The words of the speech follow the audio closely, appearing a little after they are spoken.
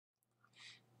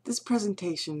This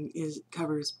presentation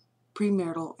covers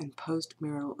premarital and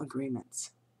postmarital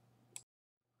agreements.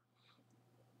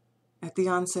 At the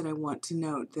onset, I want to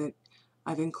note that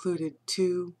I've included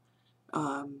two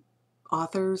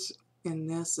authors in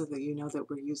this so that you know that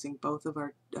we're using both of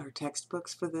our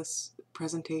textbooks for this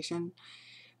presentation.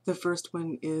 The first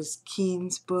one is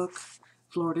Keene's book,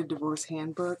 Florida Divorce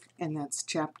Handbook, and that's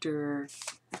chapter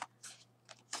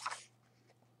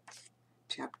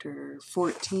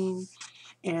 14.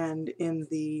 And in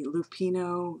the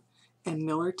Lupino and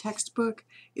Miller textbook,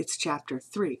 it's chapter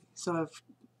 3. So I've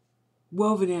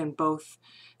woven in both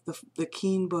the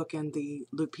Keene book and the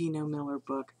Lupino Miller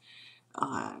book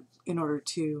in order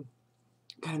to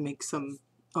kind of make some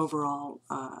overall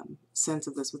sense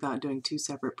of this without doing two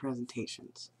separate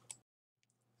presentations.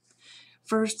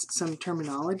 First, some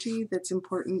terminology that's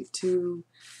important to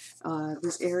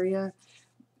this area.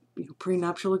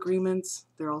 Prenuptial agreements,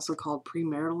 they're also called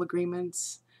premarital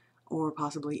agreements, or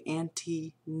possibly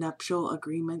anti-nuptial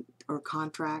agreement or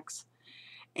contracts.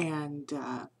 And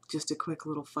just a quick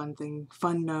little fun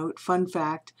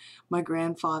fact, my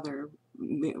grandfather,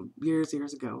 years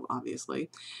ago, obviously,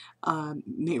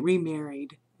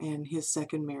 remarried, and his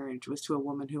second marriage was to a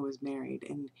woman who was married,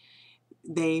 and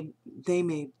they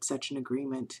made such an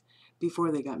agreement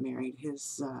before they got married.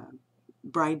 His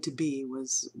bride-to-be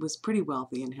was pretty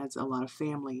wealthy and had a lot of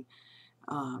family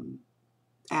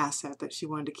asset that she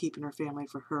wanted to keep in her family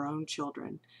for her own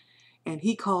children. And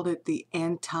he called it the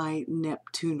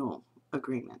anti-nuptial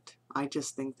agreement. I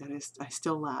just think that I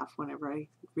still laugh whenever I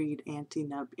read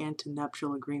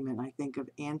anti-nuptial agreement. I think of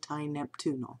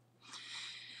anti-nuptial.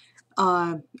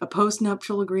 A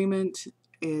post-nuptial agreement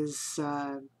is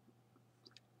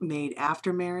made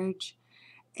after marriage,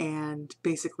 and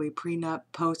basically prenup,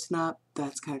 postnup,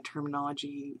 that's kind of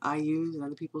terminology I use and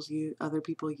other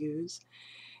people use.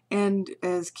 And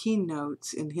as Keene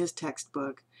notes in his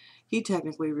textbook, he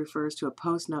technically refers to a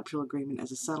postnuptial agreement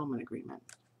as a settlement agreement.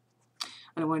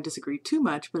 I don't want to disagree too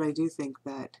much, but I do think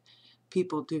that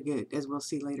people do get, as we'll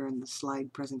see later in the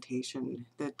slide presentation,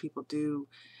 that people do,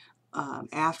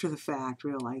 after the fact,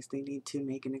 realize they need to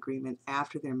make an agreement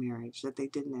after their marriage that they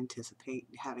didn't anticipate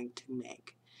having to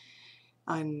make.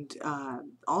 And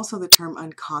also the term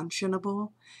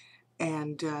unconscionable,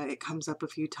 and it comes up a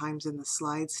few times in the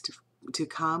slides to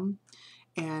come.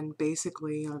 And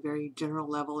basically, on a very general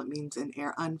level, it means an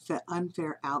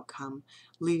unfair outcome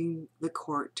leading the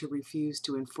court to refuse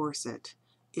to enforce it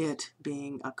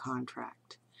being a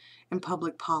contract. And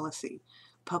public policy.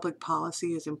 Public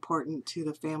policy is important to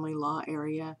the family law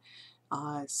area.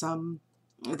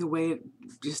 The way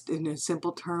just in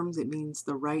simple terms, it means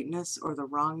the rightness or the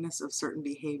wrongness of certain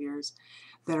behaviors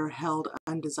that are held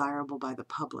undesirable by the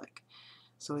public.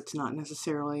 So it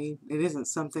isn't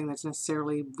something that's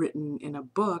necessarily written in a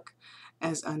book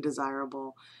as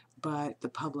undesirable, but the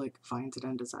public finds it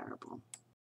undesirable.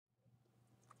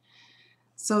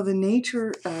 So the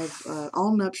nature of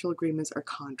all nuptial agreements are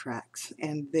contracts,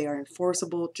 and they are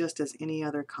enforceable just as any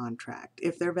other contract,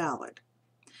 if they're valid.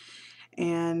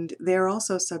 And they're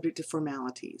also subject to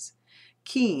formalities.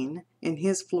 Keene, in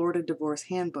his Florida Divorce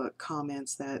Handbook,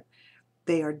 comments that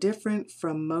they are different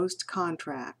from most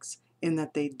contracts in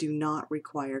that they do not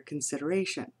require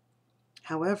consideration.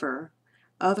 However,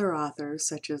 other authors,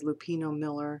 such as Lupino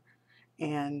Miller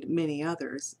and many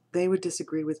others, they would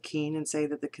disagree with Keene and say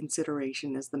that the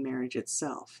consideration is the marriage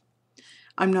itself.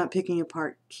 I'm not picking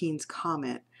apart Keene's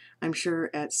comment. I'm sure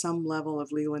at some level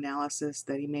of legal analysis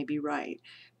that he may be right,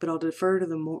 but I'll defer to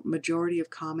the majority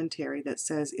of commentary that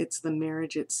says it's the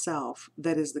marriage itself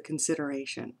that is the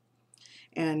consideration.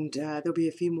 And there'll be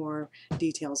a few more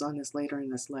details on this later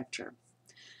in this lecture.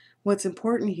 What's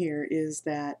important here is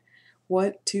that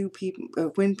when two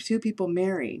people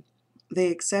marry, they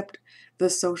accept the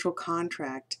social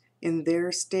contract in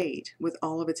their state with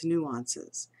all of its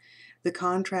nuances. The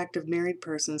contract of married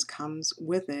persons comes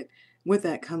with it. With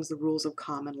that comes the rules of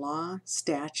common law,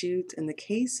 statutes, and the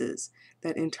cases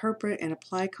that interpret and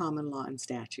apply common law and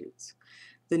statutes.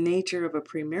 The nature of a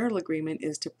premarital agreement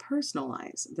is to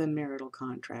personalize the marital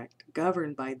contract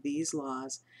governed by these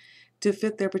laws to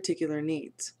fit their particular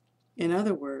needs. In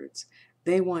other words,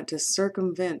 they want to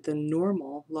circumvent the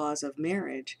normal laws of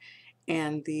marriage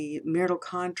and the marital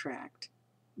contract,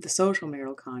 the social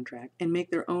marital contract, and make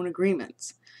their own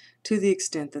agreements to the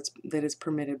extent that is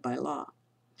permitted by law.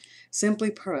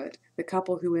 Simply put, the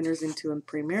couple who enters into a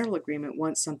premarital agreement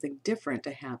wants something different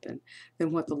to happen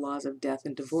than what the laws of death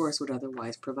and divorce would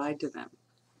otherwise provide to them.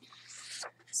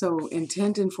 So,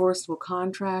 intent enforceable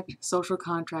contract, social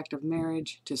contract of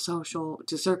marriage to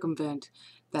circumvent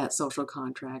that social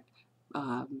contract,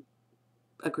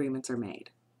 agreements are made.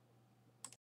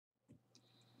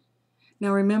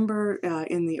 Now remember,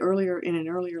 in an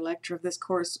earlier lecture of this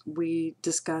course, we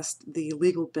discussed the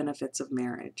legal benefits of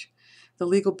marriage. The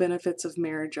legal benefits of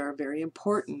marriage are very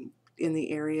important in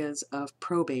the areas of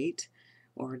probate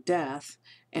or death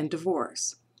and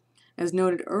divorce. As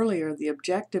noted earlier, the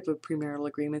objective of premarital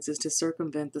agreements is to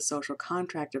circumvent the social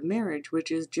contract of marriage, which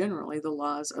is generally the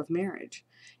laws of marriage.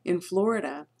 In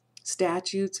Florida,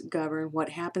 statutes govern what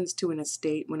happens to an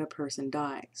estate when a person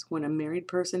dies. When a married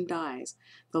person dies,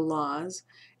 the laws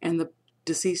and the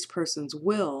deceased person's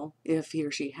will, if he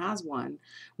or she has one,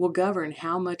 will govern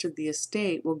how much of the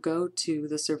estate will go to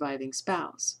the surviving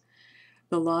spouse.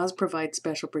 The laws provide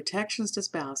special protections to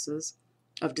spouses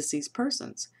of deceased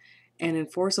persons. An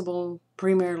enforceable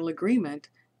premarital agreement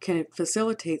can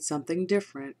facilitate something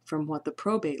different from what the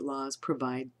probate laws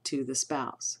provide to the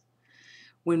spouse.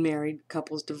 When married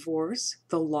couples divorce,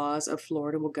 the laws of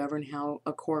Florida will govern how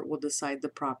a court will decide the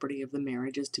property of the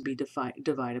marriage is to be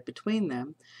divided between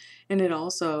them. And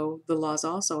the laws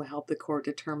also help the court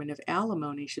determine if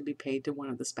alimony should be paid to one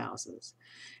of the spouses.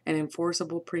 An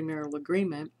enforceable premarital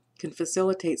agreement can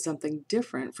facilitate something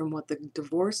different from what the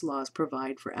divorce laws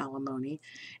provide for alimony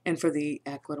and for the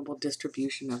equitable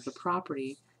distribution of the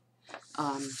property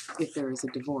if there is a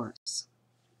divorce.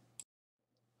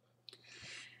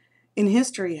 In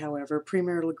history, however,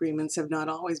 premarital agreements have not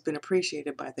always been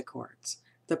appreciated by the courts.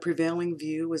 The prevailing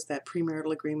view was that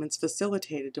premarital agreements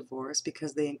facilitated divorce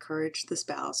because they encouraged the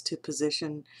spouse to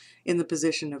position in the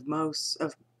position of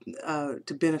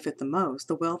to benefit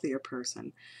the wealthier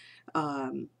person.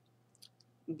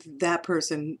 That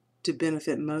person to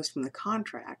benefit most from the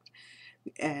contract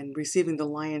and receiving the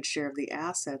lion's share of the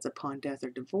assets upon death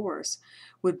or divorce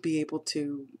would be able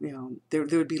to, there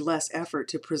would be less effort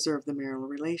to preserve the marital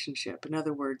relationship. In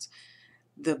other words,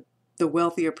 the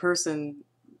wealthier person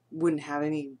wouldn't have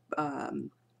any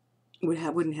with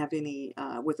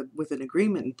an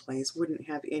agreement in place,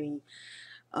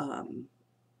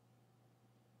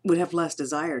 would have less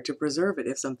desire to preserve it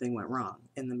if something went wrong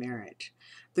in the marriage.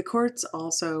 The courts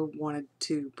also wanted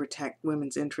to protect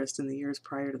women's interest in the years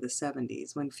prior to the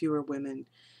 70s, when fewer women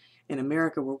in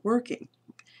America were working.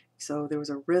 So there was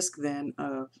a risk then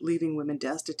of leaving women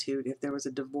destitute if there was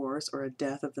a divorce or a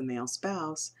death of the male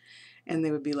spouse, and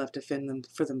they would be left to fend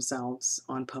for themselves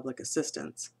on public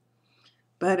assistance.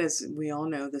 But as we all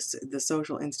know, the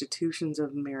social institutions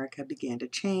of America began to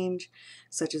change,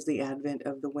 such as the advent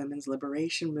of the women's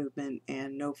liberation movement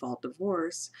and no-fault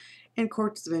divorce, and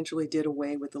courts eventually did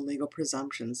away with the legal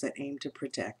presumptions that aimed to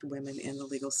protect women in the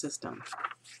legal system.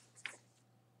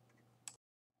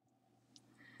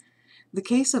 The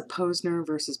case of Posner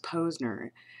versus Posner,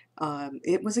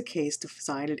 it was a case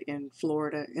decided in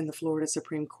the Florida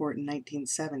Supreme Court in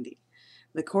 1970.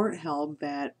 The court held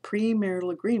that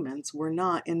premarital agreements were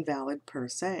not invalid per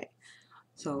se.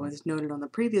 So as noted on the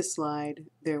previous slide,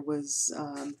 there was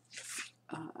the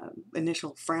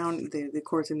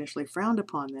courts initially frowned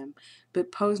upon them,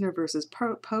 but Posner versus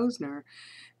Posner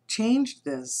changed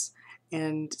this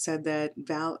and said that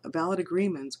valid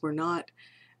agreements were not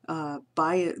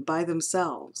by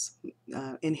themselves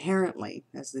inherently,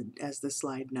 as the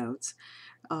slide notes,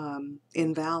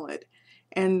 invalid.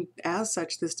 And as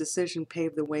such, this decision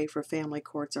paved the way for family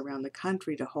courts around the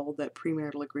country to hold that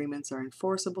premarital agreements are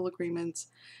enforceable agreements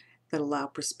that allow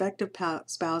prospective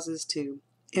spouses to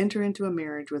enter into a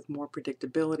marriage with more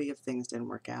predictability if things didn't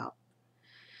work out.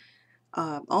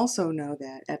 Also know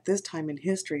that at this time in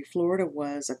history, Florida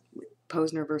was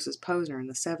Posner versus Posner in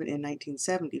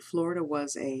 1970. Florida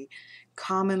was a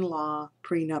common law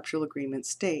prenuptial agreement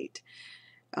state.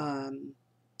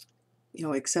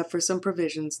 Except for some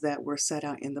provisions that were set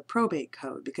out in the probate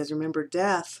code. Because remember,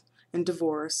 death and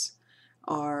divorce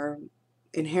are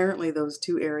inherently those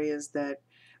two areas that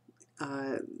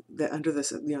under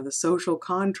the social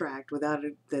contract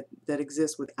that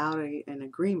exists without an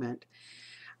agreement.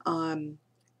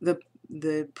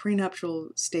 The prenuptial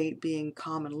state being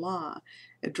common law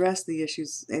addressed the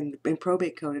issues, and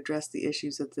probate code addressed the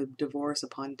issues of the divorce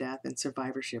upon death and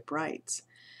survivorship rights.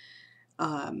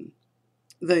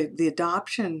 The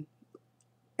adoption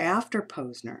after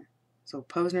Posner, so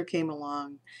Posner came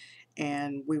along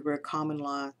and we were a common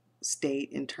law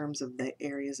state in terms of the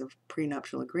areas of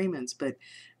prenuptial agreements, but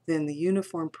then the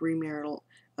Uniform Premarital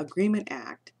Agreement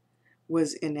Act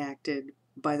was enacted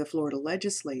by the Florida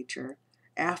legislature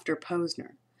after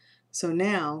Posner. So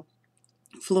now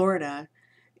Florida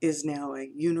is now it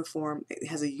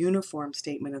has a uniform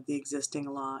statement of the existing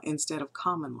law instead of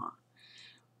common law.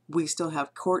 We still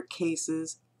have court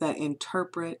cases that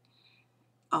interpret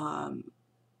that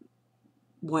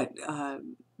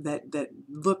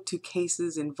look to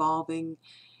cases involving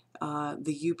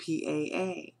the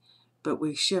UPAA, but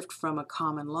we shift from a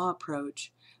common law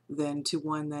approach then to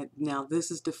one that now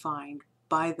this is defined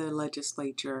by the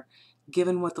legislature.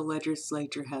 Given what the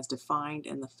legislature has defined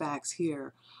and the facts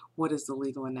here, what is the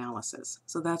legal analysis?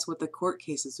 So that's what the court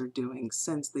cases are doing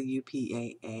since the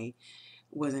UPAA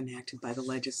was enacted by the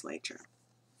legislature.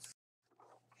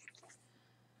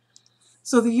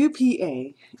 So the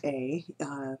UPAA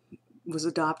was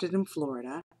adopted in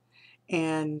Florida,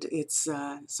 and its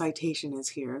citation is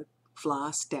here,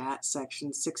 FLA Stat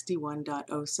Section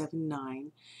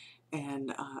 61.079,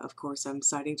 and of course I'm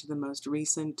citing to the most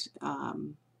recent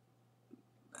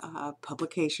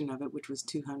publication of it, which was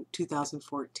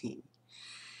 2014.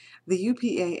 The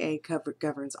UPAA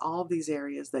governs all of these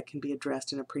areas that can be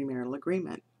addressed in a premarital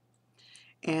agreement.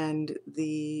 And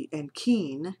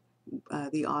Keene,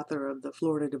 the author of the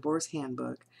Florida Divorce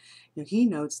Handbook, he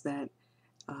notes that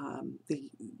the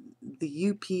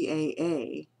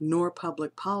UPAA nor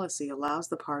public policy allows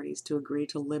the parties to agree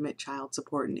to limit child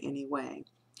support in any way.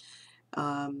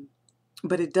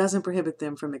 But it doesn't prohibit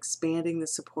them from expanding the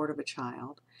support of a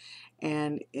child,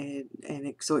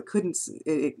 so it couldn't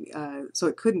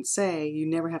say you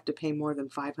never have to pay more than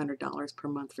 $500 per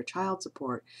month for child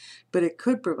support, but it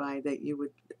could provide that you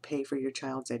would pay for your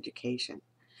child's education.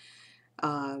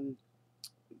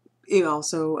 It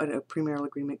also, a premarital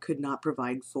agreement could not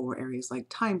provide for areas like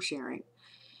time sharing,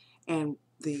 and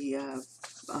the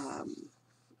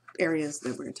areas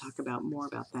that we're going to talk about more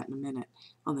about that in a minute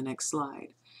on the next slide.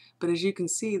 But as you can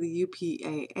see, the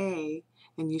UPAA,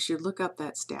 and you should look up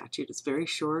that statute. It's very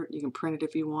short. You can print it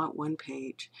if you want, one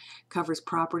page. Covers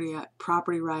property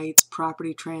rights,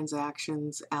 property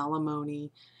transactions,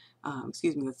 alimony.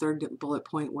 The third bullet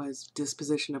point was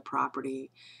disposition of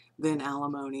property, then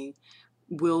alimony,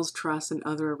 wills, trusts, and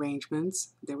other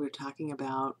arrangements. They were talking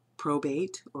about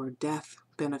probate or death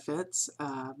benefits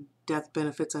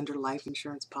under life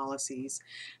insurance policies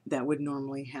that would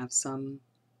normally have some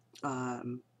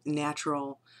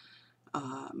natural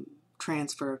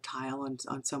transfer of title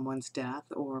on someone's death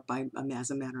or as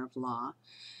a matter of law.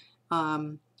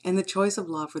 And the choice of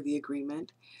law for the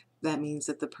agreement, that means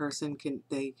that the person can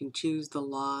choose the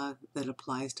law that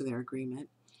applies to their agreement.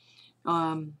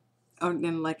 And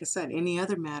like I said, any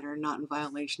other matter not in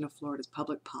violation of Florida's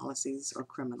public policies or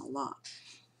criminal law.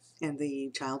 And the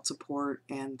child support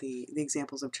and the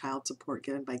examples of child support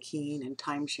given by Keene and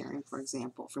time sharing, for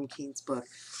example, from Keene's book,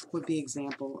 would be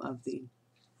example of the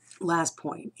last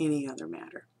point, any other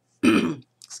matter.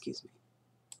 Excuse me.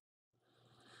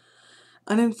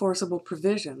 Unenforceable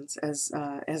provisions, as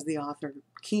the author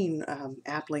Keene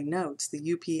aptly notes, the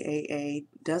UPAA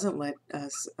doesn't let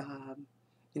us,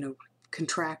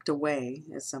 contract away,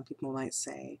 as some people might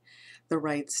say, the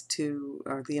rights to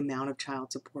or the amount of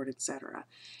child support, etc.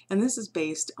 And this is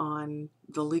based on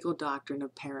the legal doctrine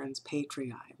of parens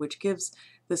patriae, which gives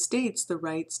the states the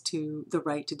right to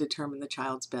determine the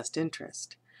child's best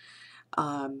interest.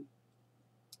 And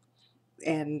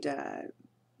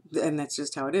that's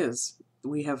just how it is.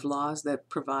 We have laws that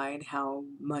provide how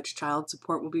much child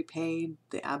support will be paid,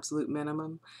 the absolute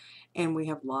minimum, and we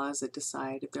have laws that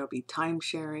decide if there will be time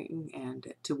sharing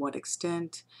and to what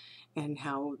extent, and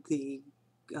how the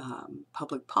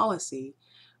public policy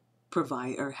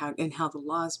provide, or how the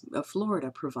laws of Florida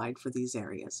provide for these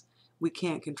areas. We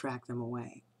can't contract them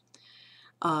away.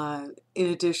 In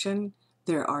addition,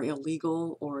 there are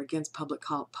illegal or against public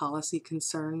policy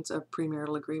concerns of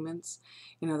premarital agreements.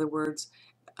 In other words,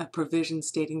 a provision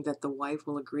stating that the wife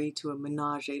will agree to a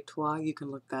menage a trois, you can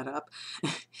look that up,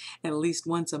 at least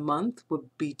once a month would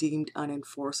be deemed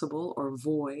unenforceable or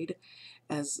void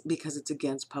because it's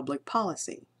against public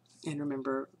policy. And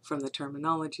remember from the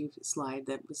terminology slide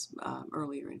that was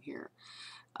earlier in here,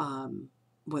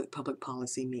 what public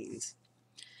policy means.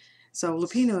 So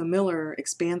Lupino and Miller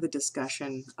expand the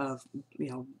discussion of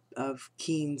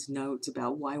Keene's notes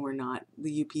about why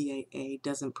the UPAA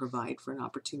doesn't provide for an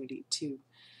opportunity to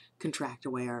contract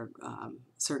away our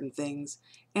certain things,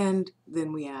 and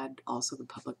then we add also the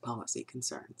public policy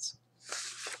concerns.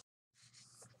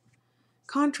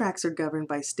 Contracts are governed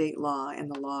by state law, and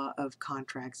the law of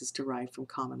contracts is derived from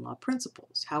common law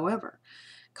principles. However,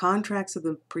 contracts of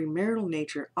the premarital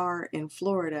nature are, in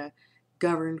Florida,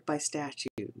 governed by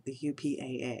statute, the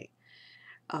UPAA.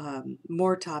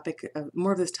 More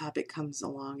of this topic comes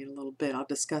along in a little bit. I'll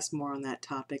discuss more on that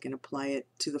topic and apply it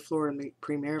to the Florida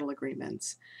premarital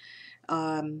agreements.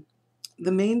 The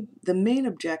main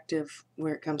objective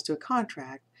where it comes to a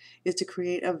contract is to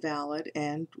create a valid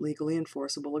and legally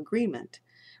enforceable agreement.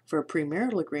 For a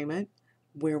premarital agreement,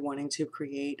 we're wanting to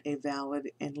create a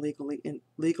valid and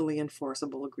legally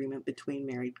enforceable agreement between a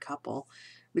married couple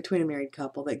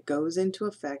that goes into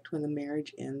effect when the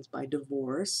marriage ends by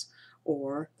divorce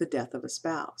or the death of a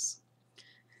spouse.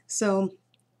 So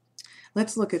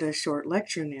let's look at a short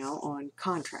lecture now on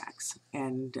contracts,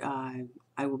 and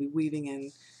I will be weaving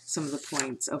in some of the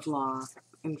points of law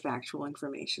and factual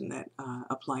information that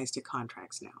applies to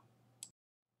contracts now.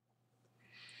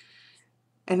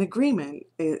 An agreement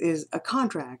is a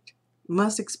contract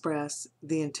must express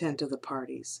the intent of the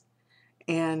parties.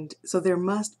 And so there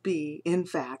must be, in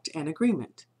fact, an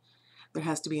agreement. There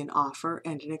has to be an offer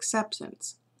and an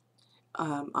acceptance.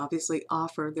 Obviously,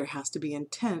 offer, there has to be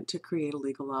intent to create a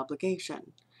legal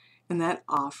obligation. And that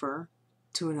offer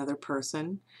to another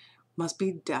person must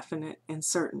be definite and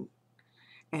certain.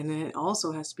 And then it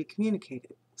also has to be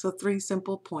communicated. So 3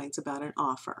 simple points about an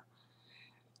offer.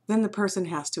 Then the person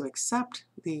has to accept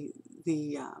the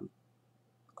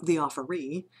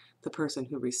offeree. The person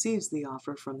who receives the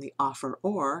offer from the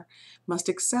offeror must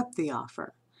accept the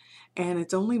offer. And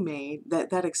it's only made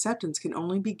that acceptance can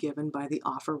only be given by the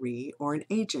offeree or an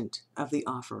agent of the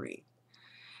offeree.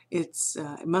 It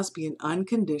must be an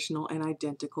unconditional and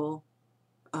identical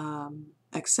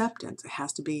acceptance. It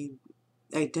has to be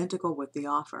identical with the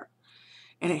offer,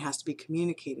 and it has to be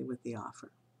communicated with the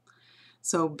offer.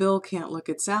 So Bill can't look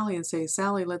at Sally and say,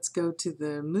 "Sally, let's go to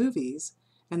the movies,"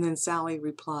 and then Sally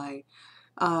reply,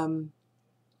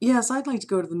 "Yes, I'd like to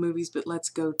go to the movies, but let's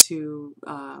go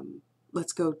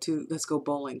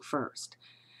bowling first."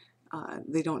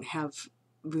 We don't have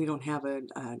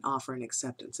an offer and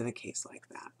acceptance in a case like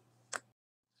that.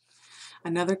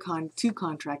 Another two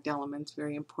contract elements,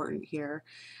 very important here.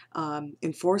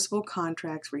 Enforceable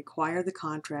contracts require the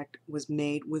contract was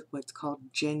made with what's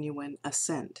called genuine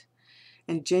assent.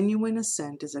 And genuine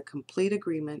assent is a complete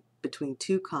agreement between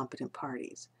 2 competent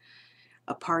parties.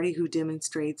 A party who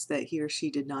demonstrates that he or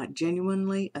she did not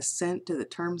genuinely assent to the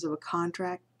terms of a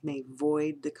contract may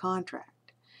void the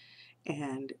contract.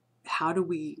 And how do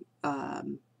we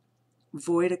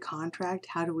void a contract?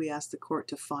 How do we ask the court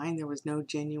to find there was no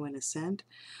genuine assent?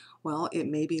 Well, it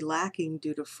may be lacking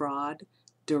due to fraud,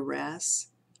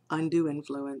 duress, undue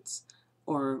influence,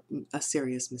 or a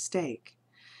serious mistake.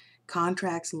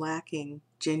 Contracts lacking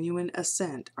genuine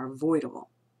assent are voidable.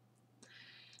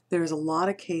 There is a lot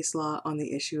of case law on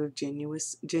the issue of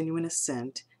genuine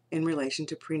assent in relation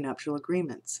to prenuptial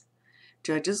agreements.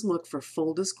 Judges look for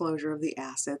full disclosure of the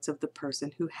assets of the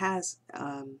person who has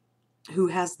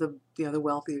the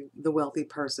wealthy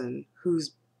person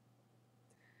whose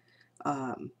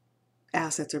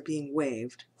assets are being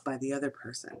waived by the other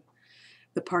person.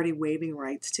 The party waiving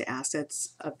rights to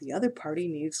assets of the other party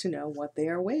needs to know what they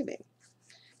are waiving,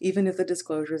 even if the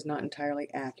disclosure is not entirely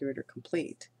accurate or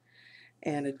complete.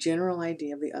 And a general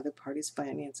idea of the other party's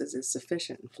finances is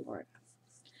sufficient in Florida.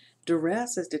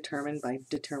 Duress is determined by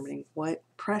determining what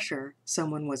pressure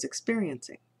someone was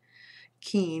experiencing.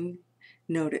 Keene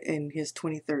noted in his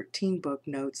 2013 book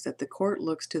notes that the court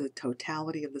looks to the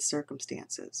totality of the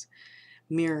circumstances.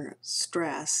 Mere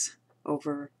stress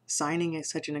over signing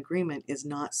such an agreement is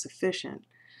not sufficient.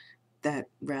 That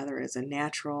rather is a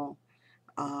natural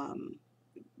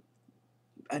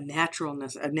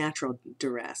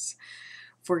duress.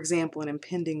 For example, an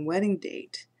impending wedding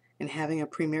date and having a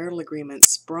premarital agreement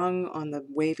sprung on the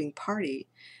waiving party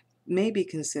may be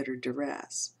considered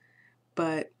duress.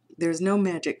 But there's no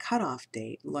magic cutoff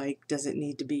date, like does it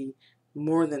need to be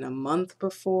more than a month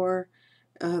before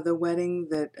the wedding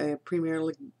that a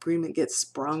premarital agreement gets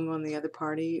sprung on the other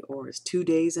party, or is 2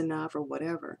 days enough, or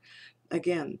whatever.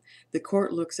 Again, the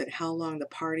court looks at how long the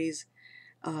parties,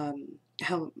 how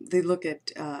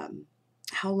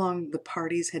long the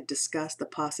parties had discussed the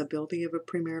possibility of a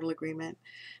premarital agreement,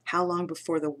 how long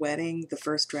before the wedding the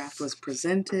first draft was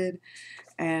presented,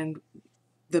 and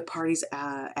the parties'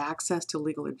 access to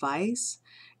legal advice,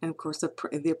 and of course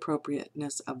the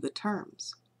appropriateness of the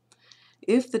terms.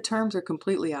 If the terms are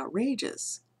completely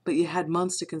outrageous, but you had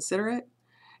months to consider it,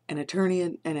 an attorney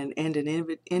and an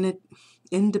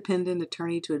independent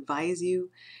attorney to advise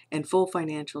you, and full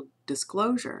financial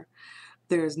disclosure,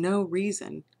 there is no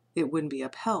reason it wouldn't be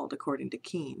upheld, according to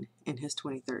Keene in his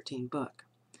 2013 book.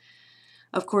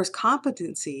 Of course,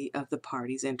 competency of the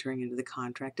parties entering into the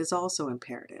contract is also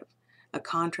imperative. A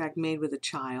contract made with a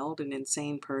child, an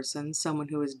insane person, someone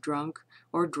who is drunk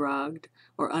or drugged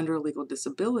or under a legal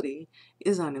disability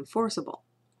is unenforceable.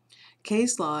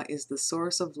 Case law is the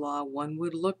source of law one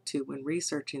would look to when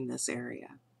researching this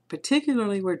area,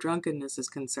 particularly where drunkenness is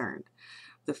concerned.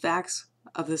 The facts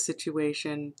of the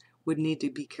situation would need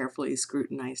to be carefully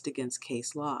scrutinized against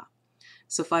case law.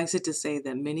 Suffice it to say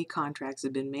that many contracts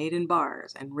have been made in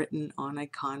bars and written on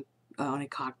a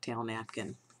cocktail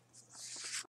napkin.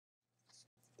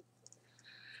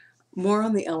 More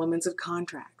on the elements of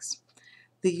contracts.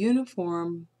 The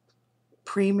Uniform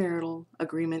Premarital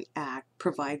Agreement Act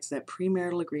provides that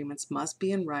premarital agreements must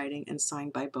be in writing and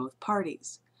signed by both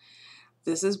parties.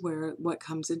 This is where what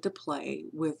comes into play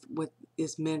with what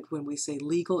is meant when we say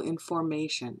legal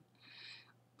information.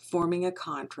 Forming a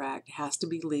contract has to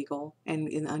be legal,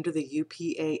 and under the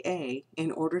UPAA,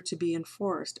 in order to be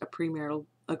enforced, a premarital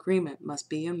agreement must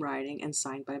be in writing and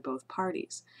signed by both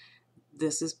parties.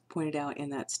 This is pointed out in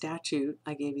that statute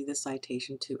I gave you the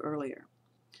citation to earlier.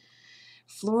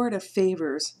 Florida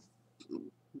favors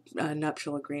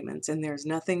nuptial agreements, and there's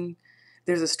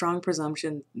a strong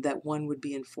presumption that one would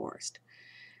be enforced.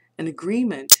 An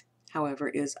agreement, however,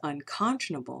 is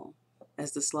unconscionable,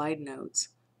 as the slide notes,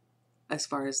 as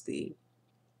far as the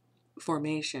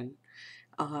formation.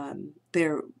 An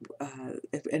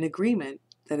agreement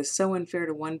that is so unfair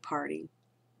to one party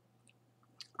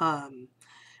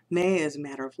may, as a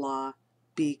matter of law,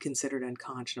 be considered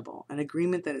unconscionable. An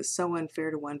agreement that is so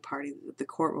unfair to one party that the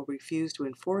court will refuse to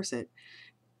enforce it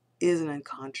is an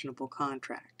unconscionable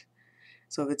contract.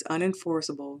 So if it's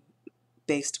unenforceable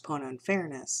based upon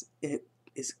unfairness, it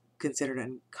is considered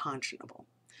unconscionable.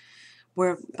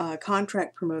 Where a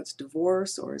contract promotes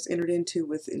divorce or is entered into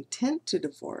with intent to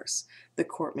divorce, the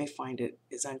court may find it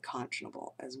is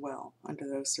unconscionable as well under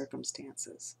those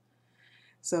circumstances.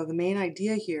 So the main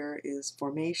idea here is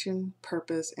formation,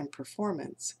 purpose, and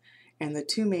performance. And the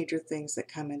two major things that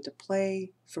come into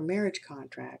play for marriage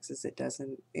contracts is it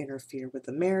doesn't interfere with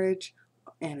the marriage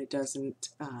and it doesn't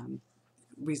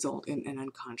result in an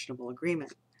unconscionable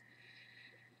agreement.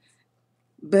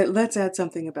 But let's add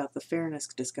something about the fairness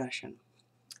discussion.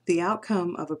 The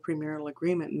outcome of a premarital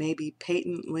agreement may be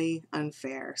patently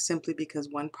unfair simply because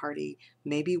one party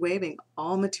may be waiving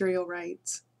all material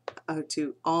rights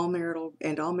to all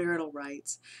marital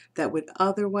rights that would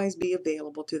otherwise be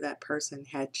available to that person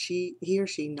had he or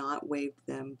she not waived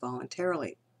them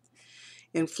voluntarily.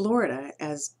 In Florida,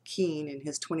 as Keene in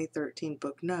his 2013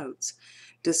 book notes,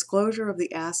 disclosure of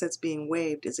the assets being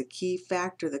waived is a key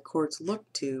factor that courts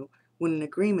look to when an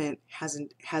agreement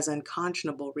has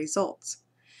unconscionable results.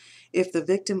 If the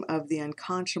victim of the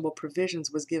unconscionable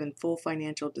provisions was given full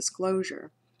financial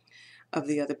disclosure of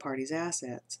the other party's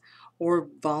assets, or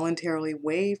voluntarily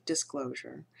waived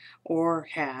disclosure, or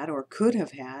had or could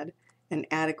have had an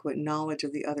adequate knowledge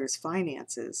of the other's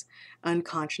finances,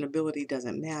 unconscionability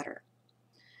doesn't matter.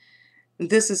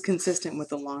 This is consistent with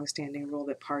the long-standing rule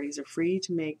that parties are free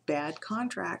to make bad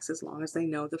contracts as long as they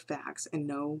know the facts and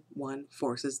no one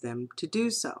forces them to do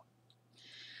so.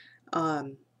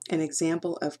 An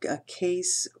example of a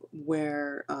case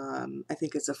where I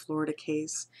think it's a Florida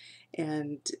case,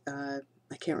 and I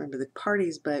can't remember the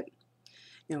parties, but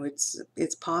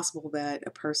it's possible that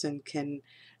a person can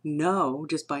know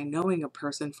just by knowing a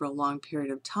person for a long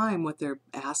period of time what their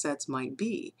assets might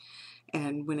be.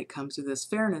 And when it comes to this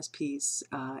fairness piece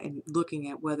and looking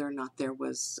at whether or not there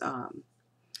was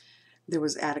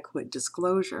adequate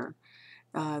disclosure,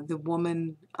 the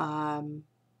woman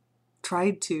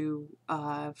tried to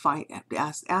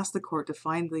ask the court to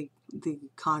find the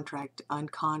contract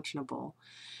unconscionable,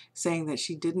 saying that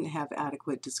she didn't have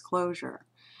adequate disclosure.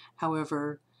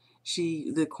 However,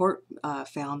 the court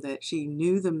found that she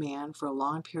knew the man for a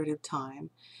long period of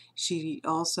time. She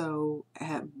also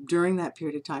during that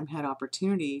period of time, had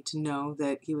opportunity to know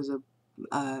that he was a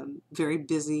very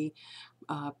busy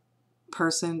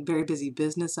person, very busy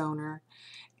business owner,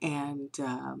 and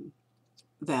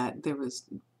that there was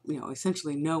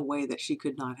essentially no way that she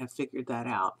could not have figured that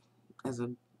out as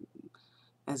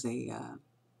a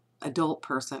adult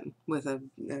person with a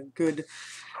good,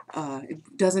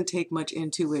 it doesn't take much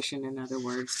intuition, in other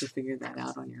words, to figure that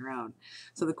out on your own.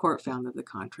 So the court found that the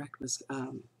contract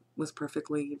was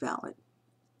perfectly valid.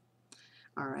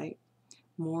 All right,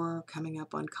 more coming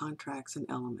up on contracts and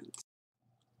elements.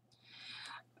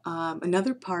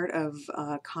 Another part of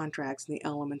contracts and the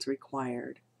elements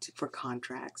required for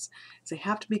contracts is they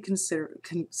have to be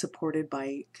supported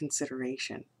by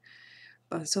consideration.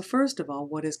 So first of all,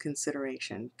 what is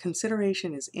consideration?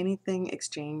 Consideration is anything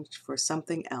exchanged for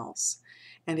something else,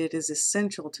 and it is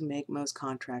essential to make most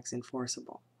contracts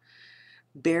enforceable.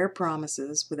 Bare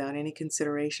promises without any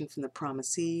consideration from the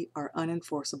promisee are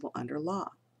unenforceable under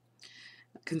law.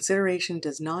 Consideration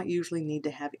does not usually need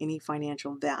to have any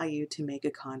financial value to make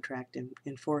a contract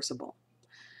enforceable.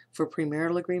 For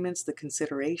premarital agreements, the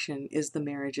consideration is the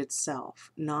marriage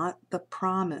itself, not the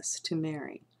promise to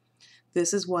marry.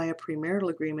 This is why a premarital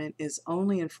agreement is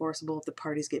only enforceable if the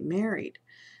parties get married,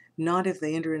 not if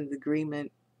they enter into the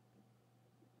agreement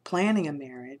planning a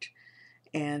marriage,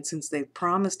 and since they've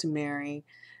promised to marry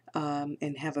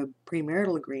and have a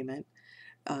premarital agreement,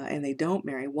 and they don't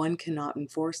marry, one cannot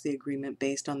enforce the agreement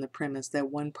based on the premise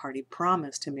that one party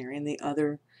promised to marry and the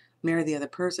other marry the other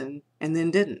person and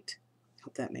then didn't.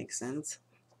 Hope that makes sense.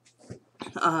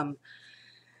 Um,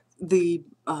 the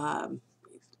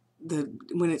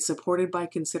when it's supported by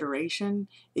consideration,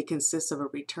 it consists of a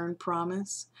return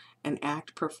promise, an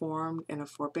act performed, and a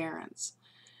forbearance.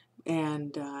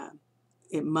 And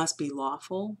it must be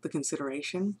lawful. The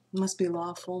consideration must be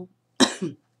lawful.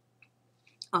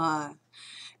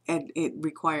 And it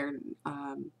required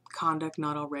conduct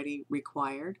not already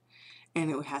required, and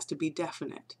it has to be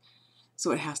definite. So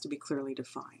it has to be clearly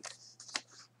defined.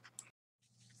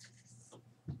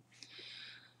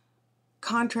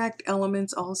 Contract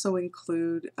elements also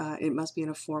include, it must be in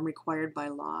a form required by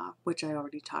law, which I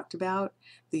already talked about.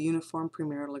 The Uniform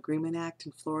Premarital Agreement Act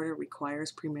in Florida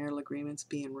requires premarital agreements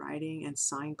be in writing and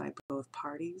signed by both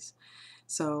parties.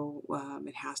 So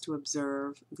it has to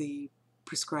observe the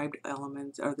prescribed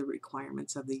elements or the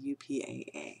requirements of the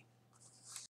UPAA.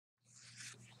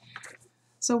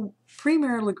 So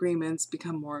premarital agreements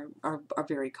are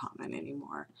very common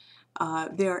anymore.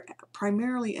 They are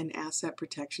primarily an asset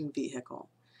protection vehicle.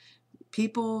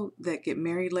 People that get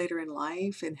married later in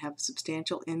life and have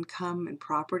substantial income and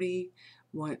property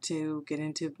want to get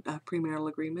into premarital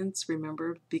agreements,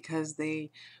 remember, because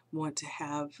they want to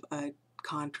have a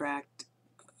contract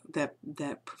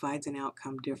that provides an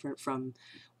outcome different from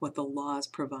what the laws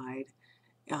provide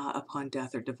upon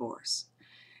death or divorce.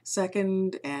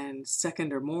 Second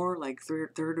or more, like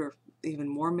third or even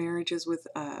more marriages with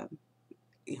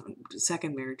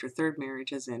second marriage or third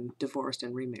marriages and divorced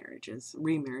and remarriages.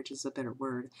 Remarriage is a better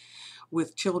word.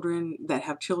 With children that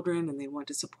have children and they want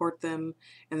to support them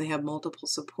and they have multiple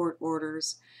support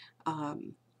orders,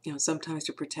 sometimes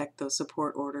to protect those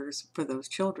support orders for those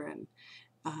children,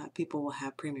 people will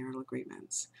have premarital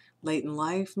agreements. Late in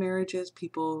life marriages,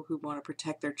 people who want to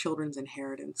protect their children's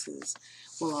inheritances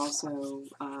will also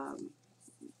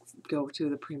go to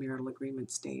the premarital agreement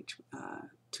stage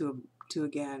to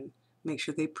again make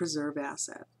sure they preserve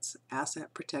assets,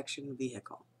 asset protection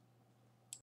vehicle.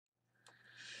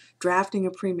 Drafting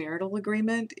a premarital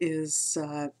agreement is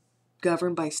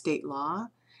governed by state law.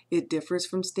 It differs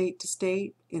from state to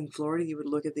state. In Florida, you would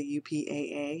look at the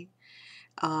UPAA.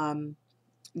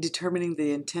 Determining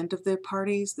the intent of the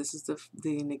parties. This is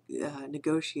the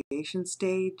negotiation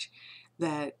stage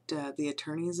that the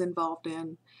attorney is involved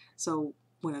in. So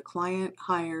when a client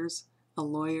hires a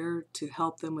lawyer to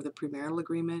help them with a premarital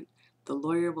agreement, the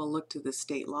lawyer will look to the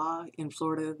state law. In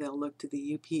Florida, they'll look to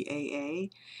the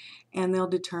UPAA, and they'll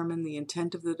determine the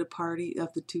intent of the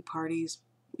two parties.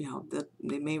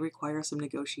 They may require some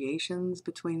negotiations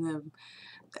between them,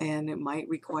 and it might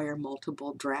require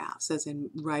multiple drafts, as in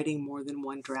writing more than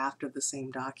one draft of the same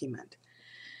document.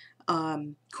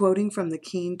 Quoting from the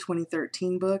Keene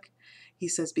 2013 book, he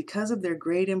says, "Because of their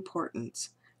great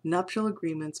importance, nuptial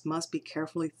agreements must be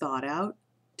carefully thought out,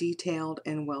 detailed,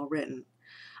 and well written.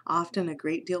 Often a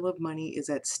great deal of money is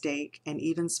at stake, and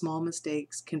even small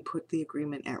mistakes can put the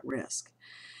agreement at risk.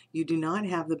 You do not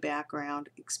have the background,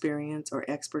 experience, or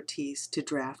expertise to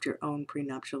draft your own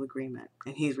prenuptial agreement."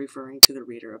 And he's referring to the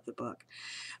reader of the book.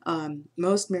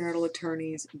 Most marital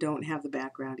attorneys don't have the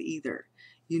background either.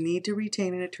 You need to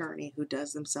retain an attorney who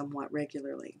does them somewhat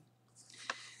regularly.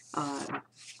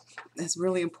 That's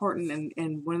really important,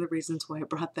 and one of the reasons why I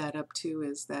brought that up too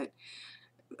is that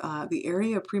the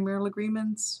area of premarital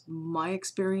agreements, my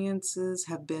experiences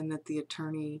have been that the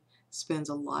attorney spends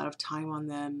a lot of time on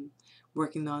them,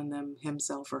 working on them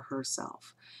himself or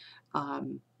herself.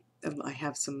 I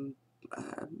have some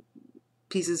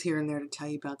pieces here and there to tell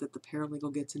you about that the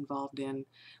paralegal gets involved in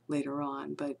later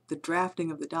on, but the drafting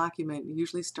of the document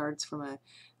usually starts from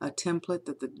a template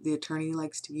that the attorney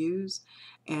likes to use,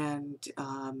 and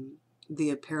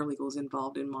the paralegal is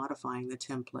involved in modifying the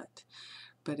template.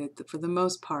 But for the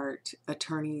most part,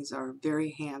 attorneys are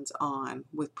very hands-on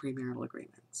with premarital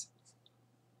agreements.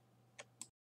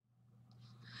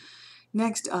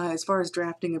 Next, as far as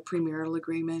drafting a premarital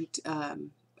agreement,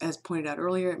 as pointed out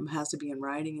earlier, it has to be in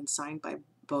writing and signed by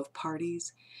both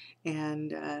parties.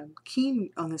 And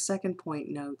Keene, on the second point,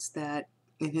 notes that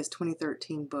in his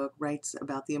 2013 book, writes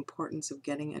about the importance of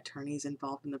getting attorneys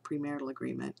involved in the premarital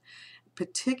agreement.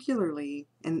 Particularly,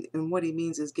 and what he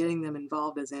means is getting them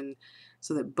involved as in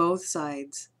so that both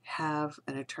sides have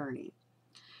an attorney.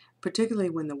 Particularly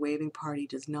when the waiving party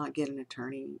does not get an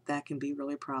attorney, that can be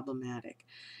really problematic.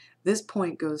 This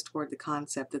point goes toward the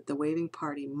concept that the waiving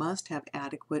party must have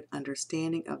adequate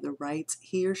understanding of the rights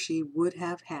he or she would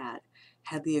have had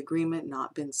the agreement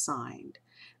not been signed,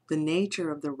 the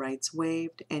nature of the rights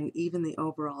waived, and even the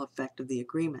overall effect of the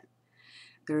agreement.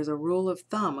 There is a rule of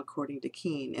thumb, according to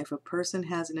Keene: if a person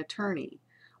has an attorney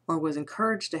or was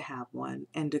encouraged to have one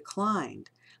and declined,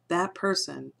 that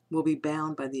person will be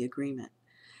bound by the agreement.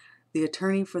 The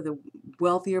attorney for the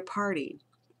wealthier party,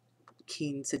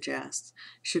 Keene suggests,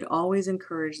 should always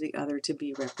encourage the other to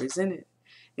be represented.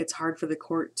 It's hard for the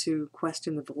court to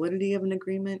question the validity of an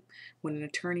agreement when an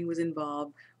attorney was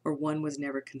involved or one was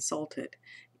never consulted,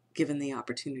 given the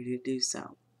opportunity to do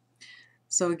so.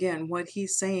 So again, what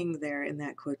he's saying there in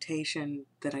that quotation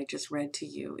that I just read to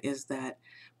you is that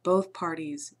both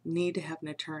parties need to have an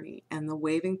attorney, and the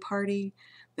waiving party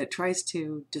that tries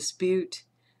to dispute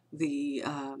the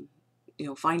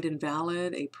find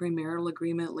invalid a premarital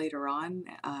agreement later on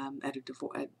at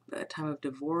a time of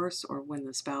divorce, or when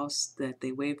the spouse that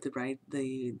they waived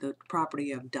the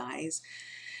property of dies,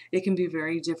 it can be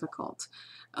very difficult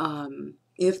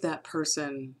if that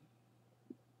person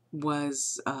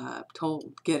was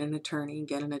told, get an attorney,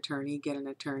 get an attorney, get an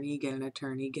attorney, get an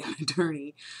attorney, get an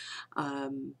attorney,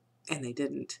 and they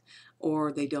didn't.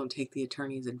 Or they don't take the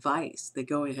attorney's advice. They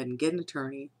go ahead and get an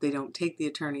attorney, they don't take the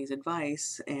attorney's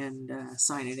advice and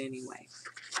sign it anyway.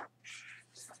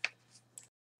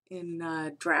 In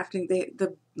drafting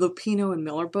the Lupino and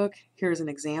Miller book, here's an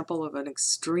example of an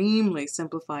extremely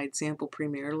simplified sample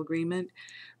premarital agreement.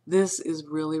 This is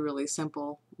really, really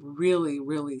simple, really,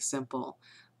 really simple.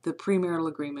 The premarital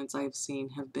agreements I've seen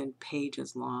have been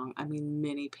pages long. I mean,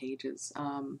 many pages.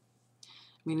 I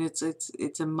mean,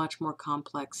 it's a much more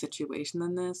complex situation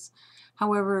than this.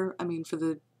 However, I mean, for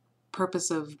the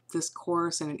purpose of this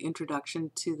course and an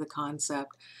introduction to the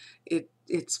concept,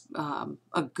 it's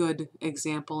a good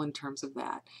example in terms of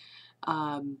that.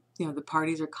 The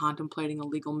parties are contemplating a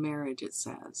legal marriage, it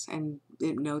says, and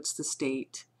it notes the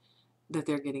state that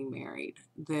they're getting married,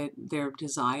 that their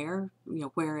desire,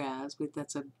 whereas,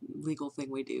 that's a legal thing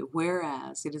we do,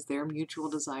 whereas it is their mutual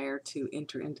desire to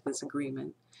enter into this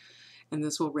agreement, and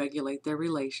this will regulate their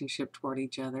relationship toward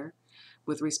each other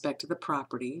with respect to the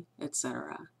property,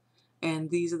 etc. And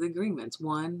these are the agreements: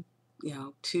 1,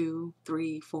 2,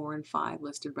 3, 4, and 5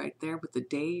 listed right there with the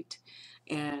date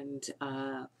and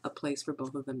a place for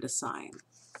both of them to sign.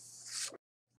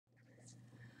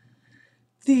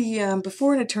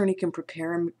 Before an attorney can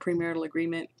prepare a premarital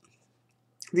agreement,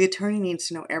 the attorney needs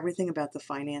to know everything about the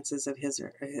finances of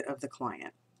the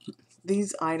client.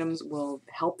 These items will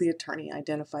help the attorney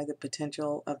identify the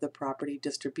potential of the property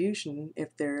distribution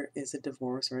if there is a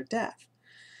divorce or a death.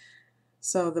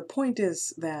 So the point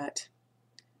is that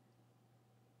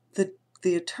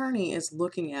the attorney is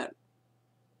looking at,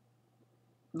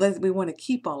 we want to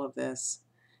keep all of this,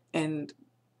 and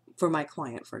for my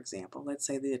client, for example, let's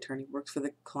say the attorney works for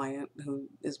the client who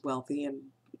is wealthy and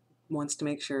wants to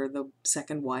make sure the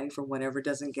second wife or whatever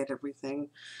doesn't get everything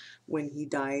when he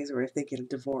dies or if they get a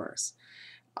divorce.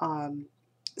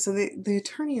 So the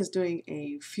attorney is doing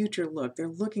a future look. They're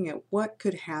looking at what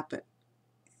could happen,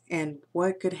 and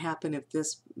what could happen if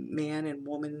this man and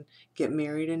woman get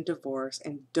married and divorce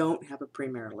and don't have a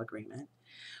premarital agreement.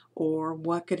 Or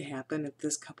what could happen if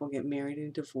this couple get married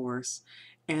and divorce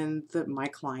and my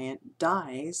client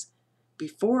dies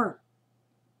before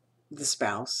the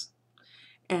spouse.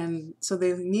 And so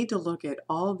they need to look at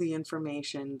all the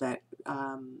information that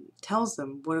tells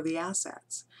them what are the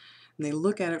assets. And they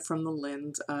look at it from the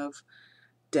lens of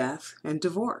death and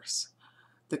divorce.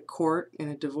 The court in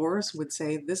a divorce would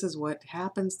say this is what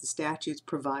happens. The statutes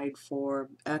provide for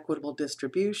equitable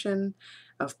distribution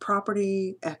of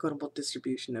property, equitable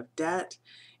distribution of debt.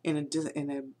 In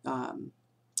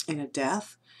a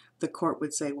death, the court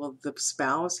would say, well, the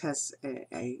spouse has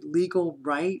a legal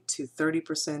right to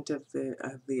 30% of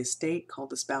the estate,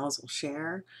 called the spousal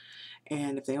share.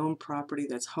 And if they own property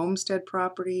that's homestead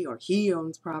property, or he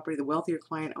owns property, the wealthier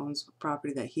client owns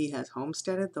property that he has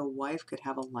homesteaded, the wife could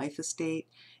have a life estate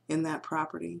in that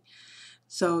property.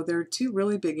 So there are two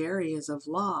really big areas of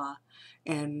law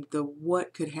and the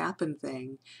what could happen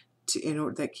thing in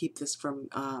order that keep this from,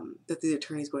 that the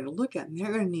attorney is going to look at. And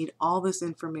they're going to need all this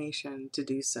information to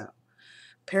do so.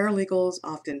 Paralegals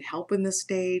often help in this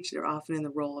stage. They're often in the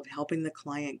role of helping the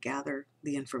client gather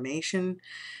the information.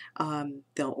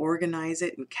 They'll organize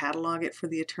it and catalog it for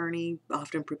the attorney,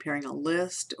 often preparing a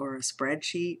list or a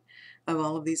spreadsheet of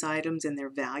all of these items and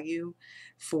their value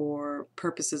for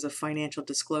purposes of financial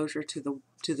disclosure to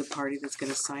the party that's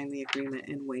going to sign the agreement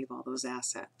and waive all those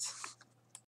assets.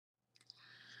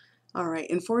 All right,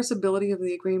 enforceability of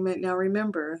the agreement. Now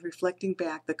remember, reflecting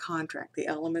back the contract, the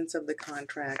elements of the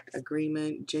contract,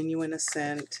 agreement, genuine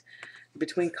assent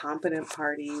between competent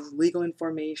parties, legal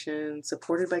information,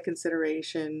 supported by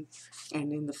consideration,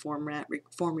 and in the form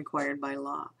required by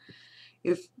law.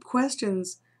 If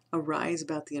questions arise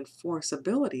about the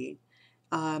enforceability,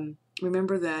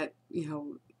 remember that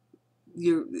you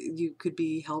could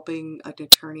be helping an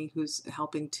attorney who's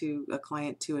helping a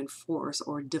client to enforce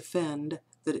or defend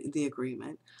the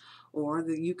agreement, or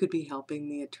that you could be helping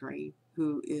the attorney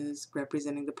who is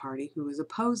representing the party who is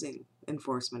opposing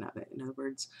enforcement of it. In other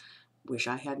words, wish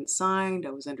I hadn't signed.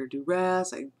 I was under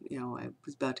duress. I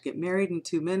was about to get married in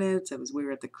 2 minutes. We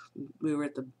were at the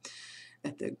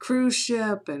cruise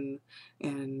ship,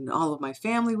 and all of my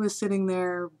family was sitting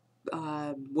there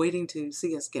waiting to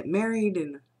see us get married,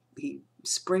 and he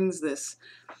springs this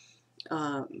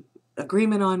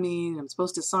agreement on me, and I'm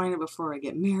supposed to sign it before I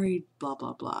get married, blah,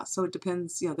 blah, blah. So it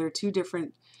depends. There are two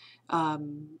different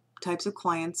types of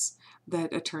clients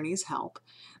that attorneys help.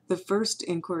 The first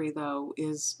inquiry, though,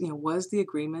 is, was the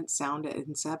agreement sound at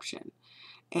inception?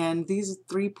 And these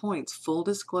 3 points: full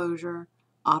disclosure,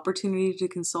 opportunity to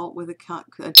consult with an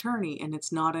attorney, and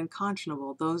it's not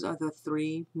unconscionable. Those are the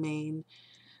 3 main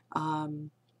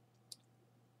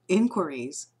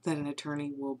inquiries that an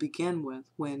attorney will begin with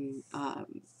when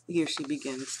he or she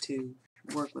begins to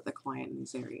work with a client in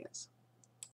these areas.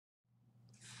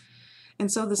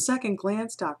 And so the second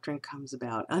glance doctrine comes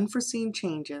about. Unforeseen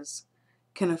changes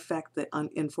can affect the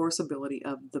enforceability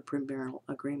of the premarital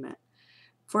agreement.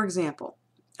 For example,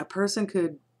 a person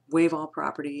could waive all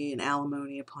property and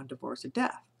alimony upon divorce or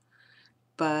death.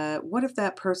 But what if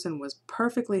that person was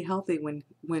perfectly healthy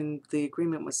when the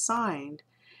agreement was signed,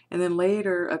 and then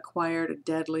later acquired a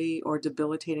deadly or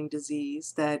debilitating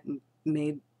disease that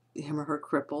made him or her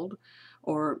crippled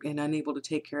and unable to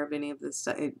take care of any of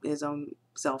his own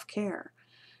self-care?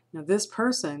 Now this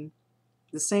person,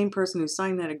 the same person who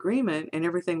signed that agreement and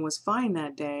everything was fine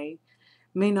that day,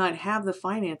 may not have the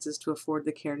finances to afford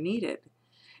the care needed.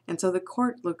 And so the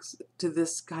court looks to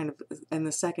this and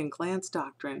the second glance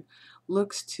doctrine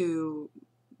looks to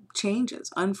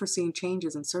changes, unforeseen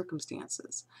changes in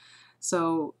circumstances.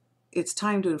 So it's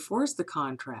time to enforce the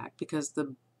contract because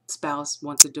the spouse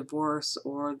wants a divorce,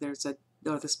 or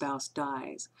the spouse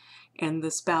dies, and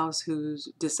the spouse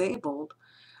who's disabled,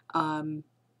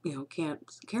 can't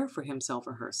care for himself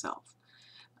or herself.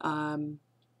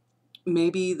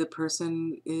 Maybe the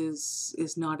person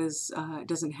is not as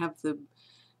doesn't have the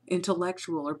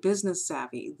intellectual or business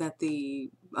savvy that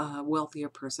the wealthier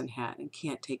person had and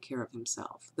can't take care of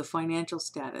himself. The financial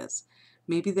status,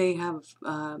 maybe they have,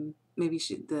 the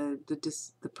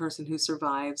person who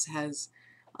survives has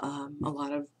a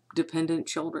lot of dependent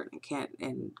children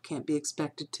and can't be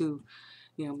expected to,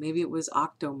 maybe it was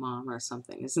Octomom or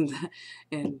something, isn't that?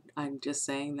 And I'm just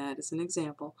saying that as an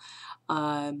example.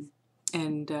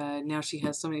 And now she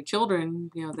has so many children,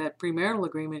 that premarital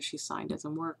agreement she signed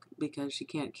doesn't work because she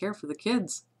can't care for the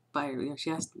kids she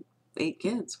has 8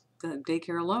 kids. The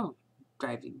daycare alone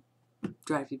drive you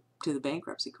to the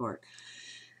bankruptcy court.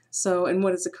 So, and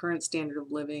what is the current standard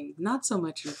of living? Not so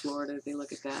much in Florida. They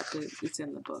look at that. It's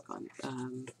in the book on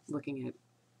looking at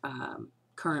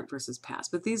current versus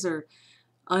past. But these are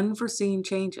unforeseen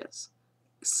changes.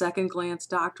 Second glance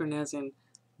doctrine, as in,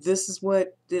 this is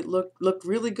what it looked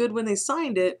really good when they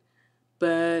signed it,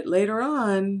 but later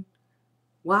on,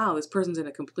 wow, this person's in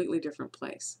a completely different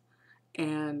place,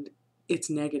 and it's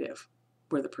negative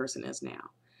where the person is now.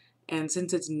 And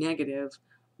since it's negative,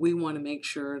 we want to make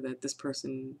sure that this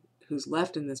person who's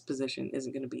left in this position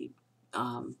isn't going to be,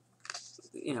 on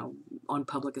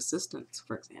public assistance,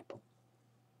 for example.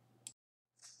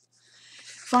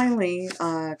 Finally,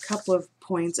 a couple of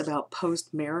points about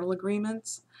post-marital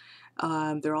agreements.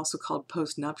 They're also called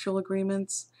post-nuptial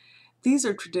agreements. These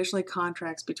are traditionally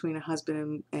contracts between a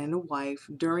husband and a wife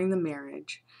during the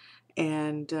marriage,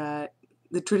 and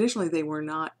traditionally they were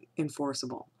not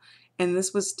enforceable. And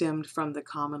this was stemmed from the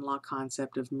common law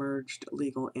concept of merged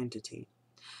legal entity.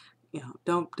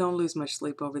 Don't lose much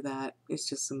sleep over that. It's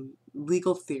just some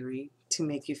legal theory to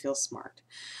make you feel smart.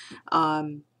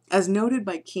 As noted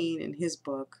by Keene in his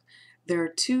book, there are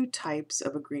 2 types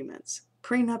of agreements: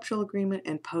 prenuptial agreement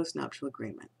and postnuptial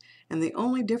agreement. And the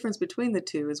only difference between the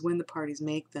 2 is when the parties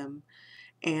make them.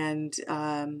 And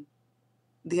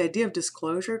the idea of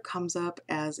disclosure comes up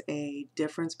as a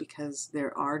difference because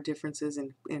there are differences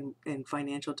in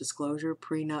financial disclosure,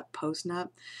 prenup, postnup.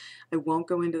 I won't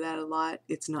go into that a lot.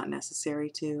 It's not necessary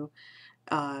to.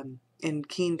 And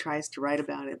Keene tries to write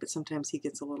about it, but sometimes he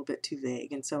gets a little bit too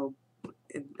vague. And so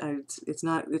it's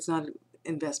not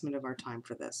investment of our time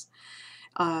for this.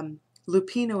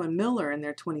 Lupino and Miller, in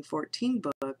their 2014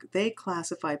 book, they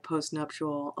classify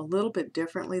postnuptial a little bit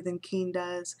differently than Keene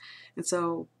does. And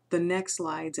so the next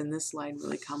slides and this slide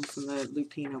really come from the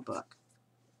Lupino book.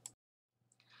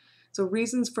 So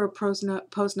reasons for a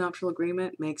postnuptial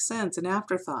agreement makes sense, an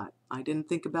afterthought. I didn't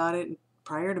think about it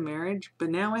prior to marriage, but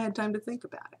now I had time to think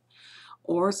about it.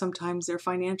 Or sometimes there are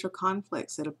financial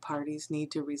conflicts that parties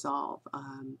need to resolve.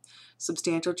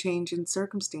 Substantial change in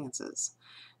circumstances.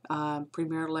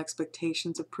 Premarital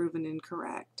expectations have proven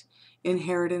incorrect.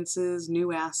 Inheritances,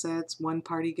 new assets, one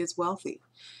party gets wealthy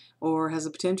or has the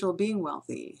potential of being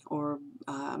wealthy, or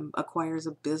acquires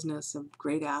a business of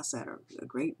great asset or a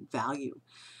great value.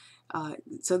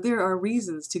 So there are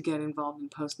reasons to get involved in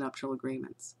postnuptial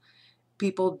agreements.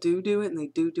 People do it, and they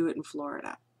do it in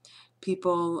Florida.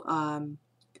 People,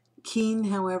 Keene,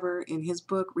 however, in his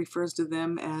book refers to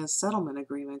them as settlement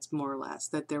agreements, more or less,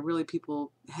 that they're really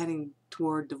people heading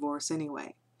toward divorce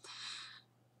anyway.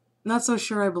 Not so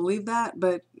sure I believe that,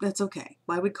 but that's okay.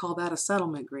 I would call that a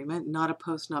settlement agreement, not a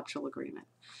postnuptial agreement.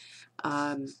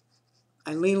 I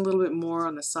lean a little bit more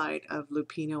on the side of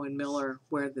Lupino and Miller,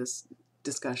 where this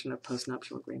discussion of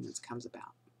postnuptial agreements comes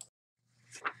about.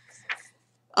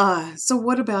 So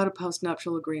what about a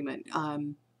postnuptial agreement?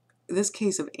 This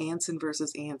case of Anson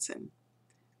versus Anson,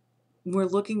 we're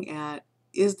looking at,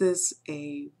 is this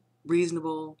a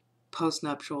reasonable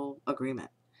postnuptial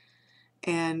agreement?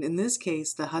 And in this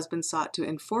case, the husband sought to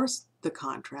enforce the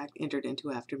contract entered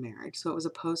into after marriage, so it was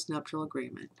a postnuptial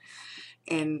agreement.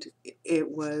 And it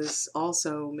was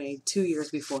also made 2 years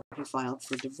before he filed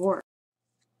for divorce.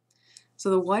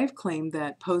 So the wife claimed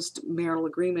that postmarital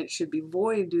agreements should be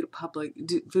void due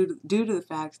to the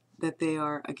fact that they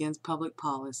are against public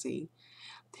policy.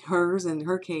 Hers, in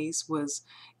her case, was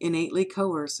innately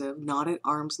coercive, not at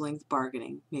arm's length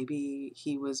bargaining. Maybe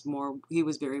he was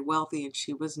very wealthy and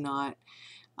she was not.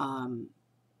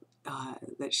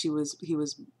 He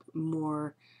was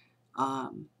more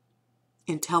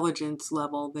intelligence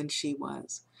level than she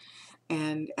was,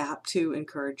 and apt to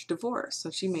encourage divorce. So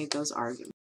she made those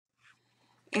arguments.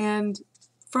 And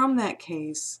from that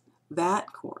case,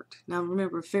 that court, now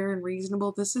remember, fair and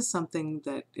reasonable, this is something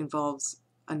that involves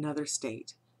another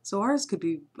state. So ours could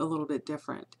be a little bit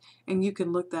different, and you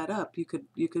can look that up. You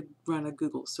could run a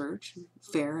Google search,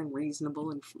 fair and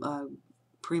reasonable, and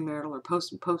premarital or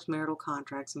postmarital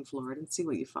contracts in Florida, and see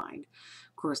what you find.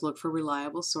 Of course, look for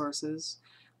reliable sources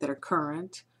that are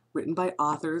current, written by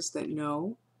authors that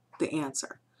know the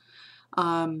answer.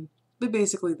 But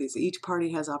basically, each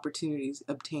party has opportunities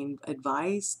to obtain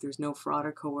advice. There's no fraud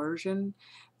or coercion.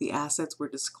 The assets were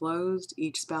disclosed.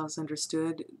 Each spouse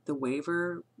understood the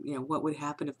waiver, what would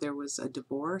happen if there was a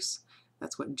divorce.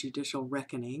 That's what judicial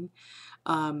reckoning.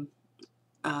 The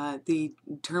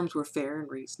terms were fair and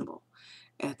reasonable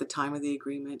at the time of the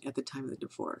agreement, at the time of the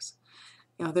divorce.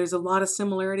 There's a lot of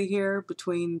similarity here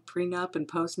between prenup and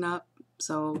postnup.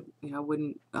 So,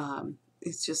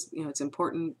 it's just, it's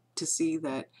important to see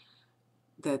that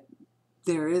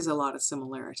there is a lot of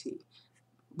similarity.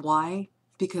 Why?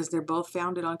 Because they're both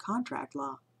founded on contract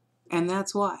law, and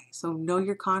that's why. So know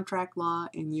your contract law,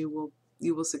 and you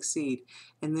will succeed.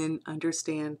 And then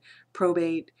understand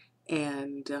probate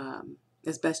and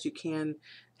as best you can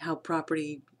how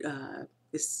property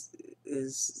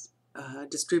is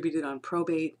distributed on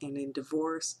probate and in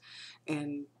divorce,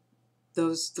 and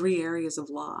those 3 areas of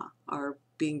law are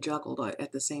being juggled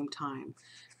at the same time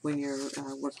when you're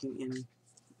working in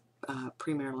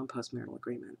premarital and postmarital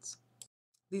agreements.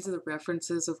 These are the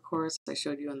references, of course, I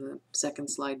showed you on the second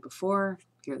slide before.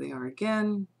 Here they are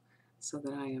again, so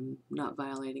that I am not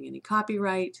violating any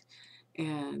copyright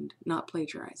and not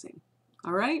plagiarizing.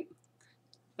 All right?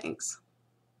 Thanks.